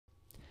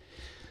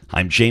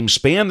I'm James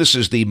Spann. This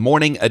is the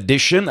morning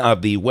edition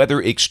of the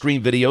Weather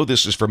Xtreme video.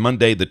 This is for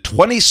Monday, the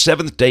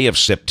 27th day of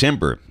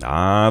September.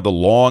 The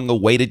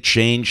long-awaited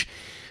change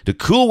to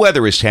cool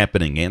weather is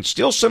happening, and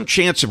still some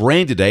chance of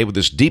rain today with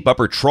this deep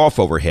upper trough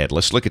overhead.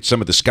 Let's look at some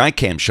of the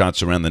Skycam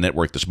shots around the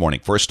network this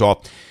morning. First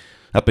off,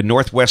 up in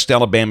northwest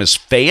Alabama's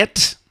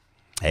Fayette,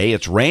 hey,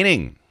 it's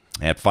raining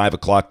at 5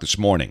 o'clock this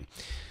morning.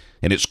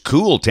 And it's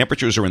cool.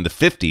 Temperatures are in the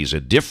 50s. A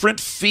different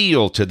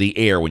feel to the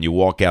air when you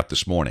walk out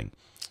this morning.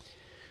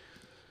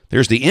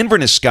 There's the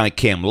Inverness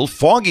Skycam, a little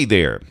foggy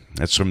there.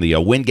 That's from the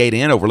Wingate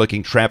Inn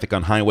overlooking traffic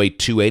on Highway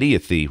 280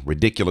 at the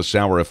ridiculous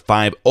hour of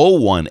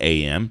 5:01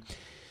 a.m.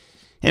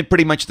 And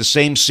pretty much the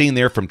same scene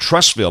there from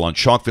Trussville on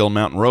Chalkville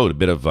Mountain Road. A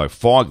bit of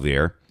fog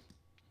there.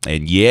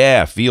 And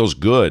yeah, feels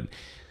good.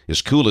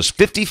 As cool as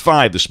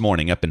 55 this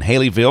morning up in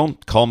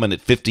Haleyville. Coleman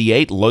at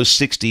 58, low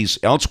 60s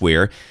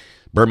elsewhere.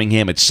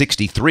 Birmingham at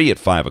 63 at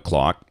 5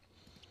 o'clock.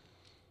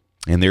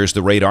 And there's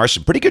the radar.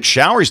 Some pretty good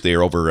showers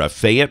there over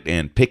Fayette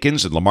and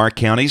Pickens and Lamar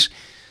counties.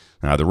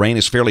 The rain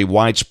is fairly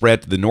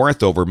widespread to the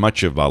north over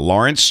much of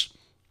Lawrence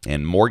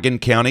and Morgan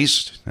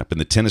counties up in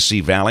the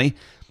Tennessee Valley.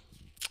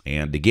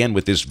 And again,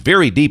 with this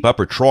very deep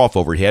upper trough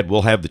overhead,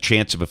 we'll have the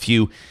chance of a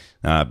few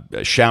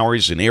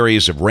showers and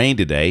areas of rain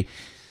today.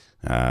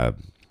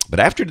 But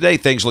after today,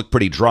 things look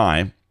pretty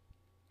dry.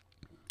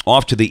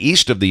 Off to the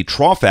east of the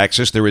trough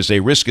axis, there is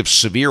a risk of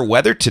severe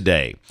weather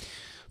today.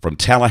 From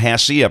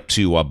Tallahassee up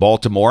to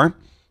Baltimore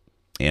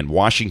and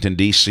Washington,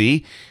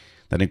 D.C.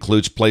 That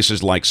includes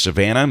places like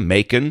Savannah,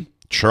 Macon,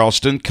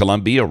 Charleston,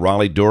 Columbia,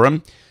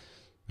 Raleigh-Durham,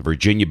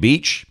 Virginia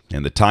Beach,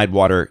 and the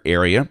Tidewater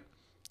area.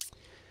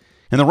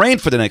 And the rain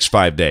for the next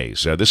 5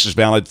 days. This is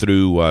valid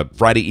through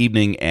Friday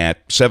evening at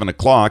 7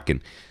 o'clock.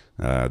 And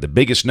the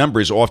biggest number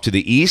is off to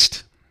the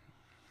east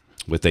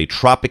with a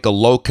tropical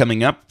low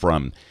coming up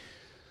from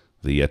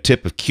the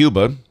tip of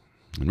Cuba.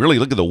 And really,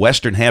 look at the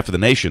western half of the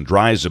nation,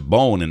 dry as a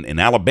bone. And in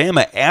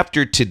Alabama,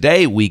 after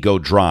today, we go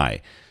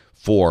dry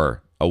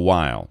for a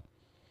while.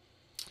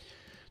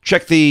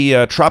 Check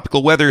the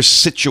tropical weather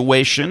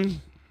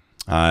situation.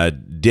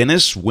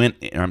 Matthew went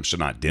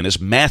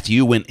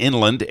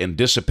inland and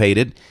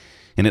dissipated.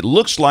 And it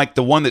looks like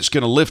the one that's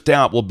going to lift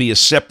out will be a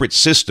separate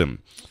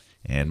system.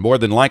 And more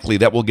than likely,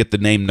 that will get the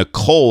name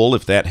Nicole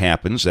if that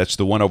happens. That's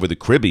the one over the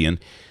Caribbean.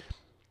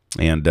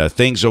 And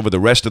things over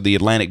the rest of the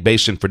Atlantic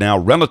Basin for now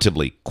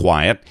relatively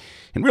quiet.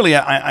 And really,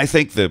 I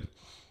think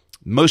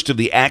most of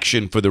the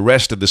action for the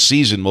rest of the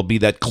season will be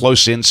that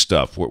close-in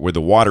stuff where the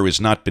water has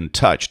not been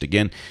touched.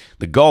 Again,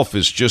 the Gulf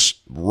is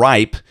just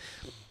ripe,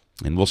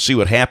 and we'll see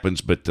what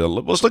happens. But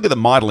let's look at the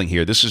modeling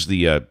here. This is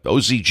the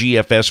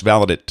OZGFS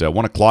valid at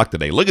 1 o'clock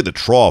today. Look at the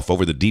trough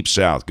over the Deep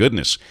South.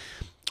 Goodness.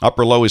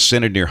 Upper low is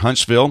centered near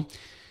Huntsville.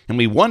 And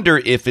we wonder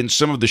if in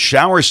some of the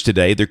showers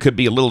today there could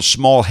be a little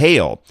small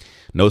hail.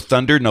 No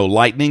thunder, no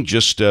lightning,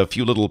 just a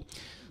few little,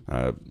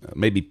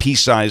 maybe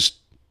pea-sized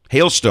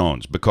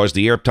hailstones because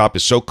the air top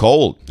is so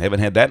cold. Haven't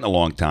had that in a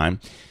long time.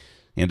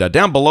 And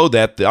down below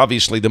that,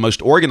 obviously the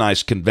most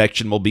organized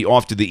convection will be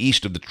off to the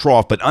east of the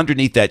trough, but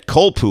underneath that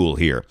cold pool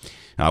here,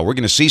 we're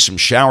going to see some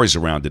showers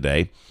around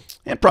today.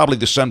 And probably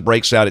the sun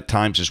breaks out at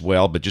times as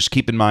well, but just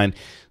keep in mind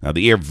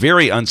the air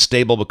very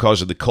unstable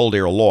because of the cold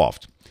air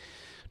aloft.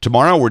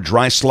 Tomorrow we're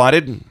dry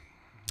slotted.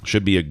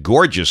 Should be a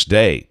gorgeous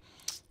day.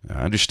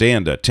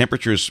 Understand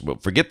temperatures, well,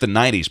 forget the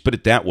 90s, put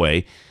it that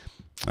way.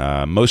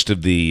 Most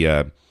of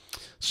the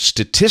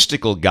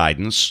statistical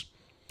guidance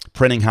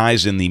printing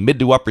highs in the mid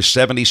to upper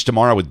 70s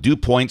tomorrow with dew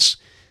points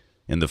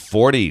in the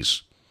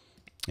 40s.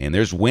 And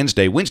there's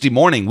Wednesday. Wednesday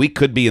morning, we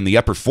could be in the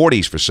upper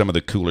 40s for some of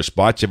the cooler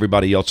spots,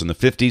 everybody else in the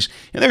 50s.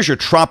 And there's your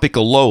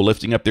tropical low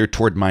lifting up there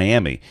toward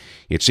Miami.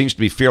 It seems to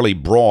be fairly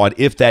broad.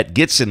 If that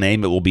gets a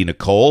name, it will be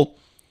Nicole.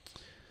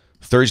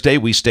 Thursday,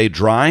 we stay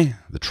dry.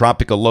 The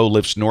tropical low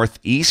lifts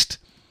northeast.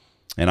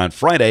 And on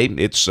Friday,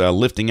 it's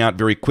lifting out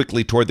very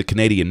quickly toward the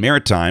Canadian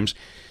Maritimes.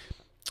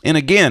 And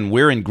again,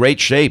 we're in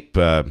great shape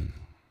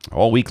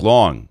all week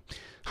long.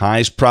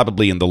 Highs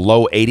probably in the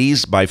low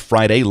 80s by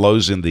Friday,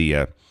 lows in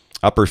the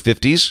upper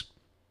 50s.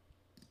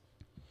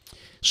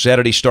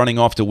 Saturday, starting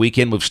off the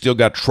weekend, we've still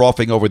got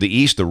troughing over the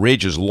east. The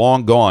ridge is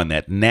long gone,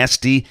 that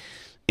nasty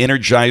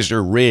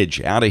Energizer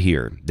ridge out of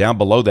here. Down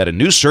below that, a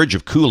new surge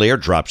of cool air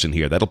drops in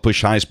here. That'll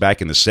push highs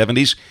back in the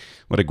 70s.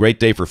 What a great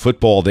day for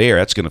football there.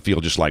 That's going to feel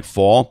just like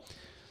fall.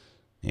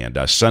 And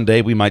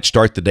Sunday, we might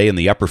start the day in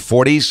the upper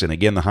 40s. And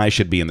again, the high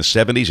should be in the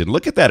 70s. And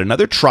look at that,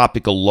 another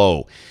tropical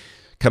low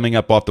coming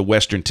up off the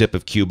western tip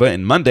of Cuba.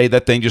 And Monday,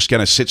 that thing just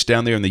kind of sits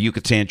down there in the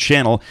Yucatan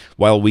Channel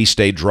while we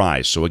stay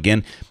dry. So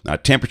again,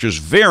 temperatures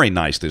very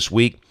nice this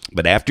week.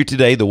 But after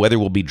today, the weather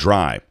will be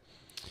dry.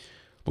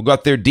 We'll go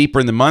out there deeper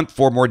in the month,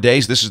 4 more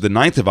days. This is the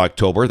 9th of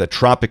October. The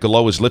tropical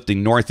low is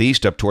lifting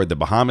northeast up toward the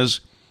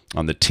Bahamas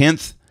on the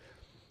 10th.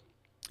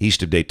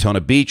 East of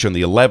Daytona Beach on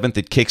the 11th,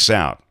 it kicks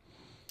out.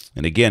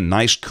 And again,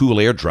 nice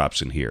cool air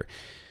drops in here.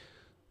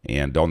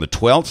 And on the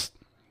 12th,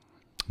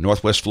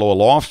 northwest flow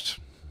aloft,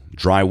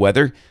 dry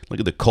weather. Look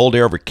at the cold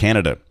air over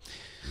Canada.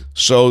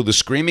 So the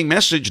screaming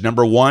message,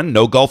 number one,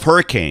 no Gulf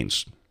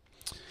hurricanes.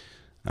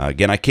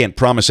 Again, I can't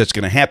promise that's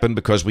going to happen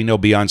because we know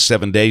beyond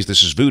 7 days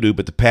this is voodoo,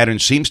 but the pattern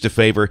seems to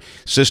favor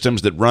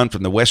systems that run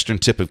from the western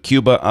tip of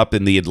Cuba up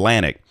in the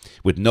Atlantic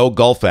with no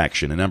Gulf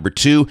action. And number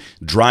 2,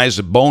 dry as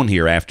a bone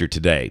here after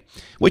today,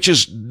 which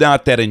is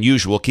not that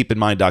unusual. Keep in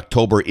mind,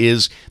 October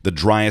is the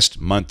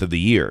driest month of the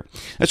year.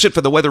 That's it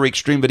for the Weather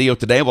Xtreme video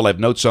today. We'll have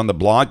notes on the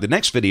blog. The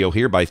next video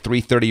here by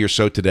 3:30 or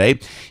so today.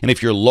 And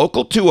if you're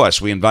local to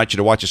us, we invite you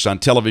to watch us on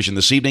television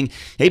this evening,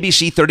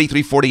 ABC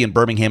 3340 in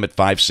Birmingham at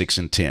 5, 6,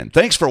 and 10.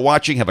 Thanks for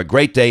watching. Have a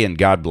great day, and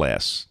God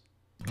bless.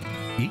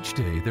 Each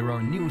day there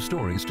are new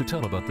stories to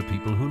tell about the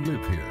people who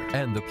live here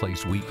and the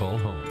place we call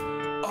home.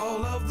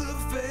 All of the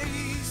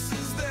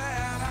faces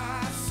that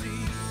I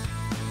see,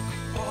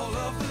 all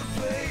of the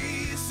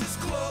places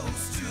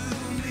close to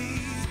me,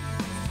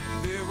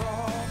 they're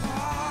all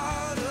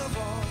part of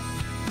all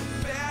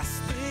the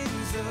best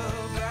things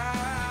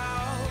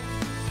about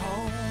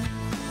home.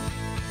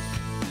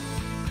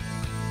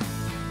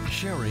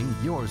 Sharing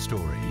your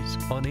stories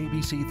on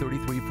ABC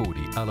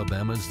 3340,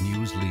 Alabama's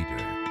news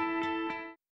leader.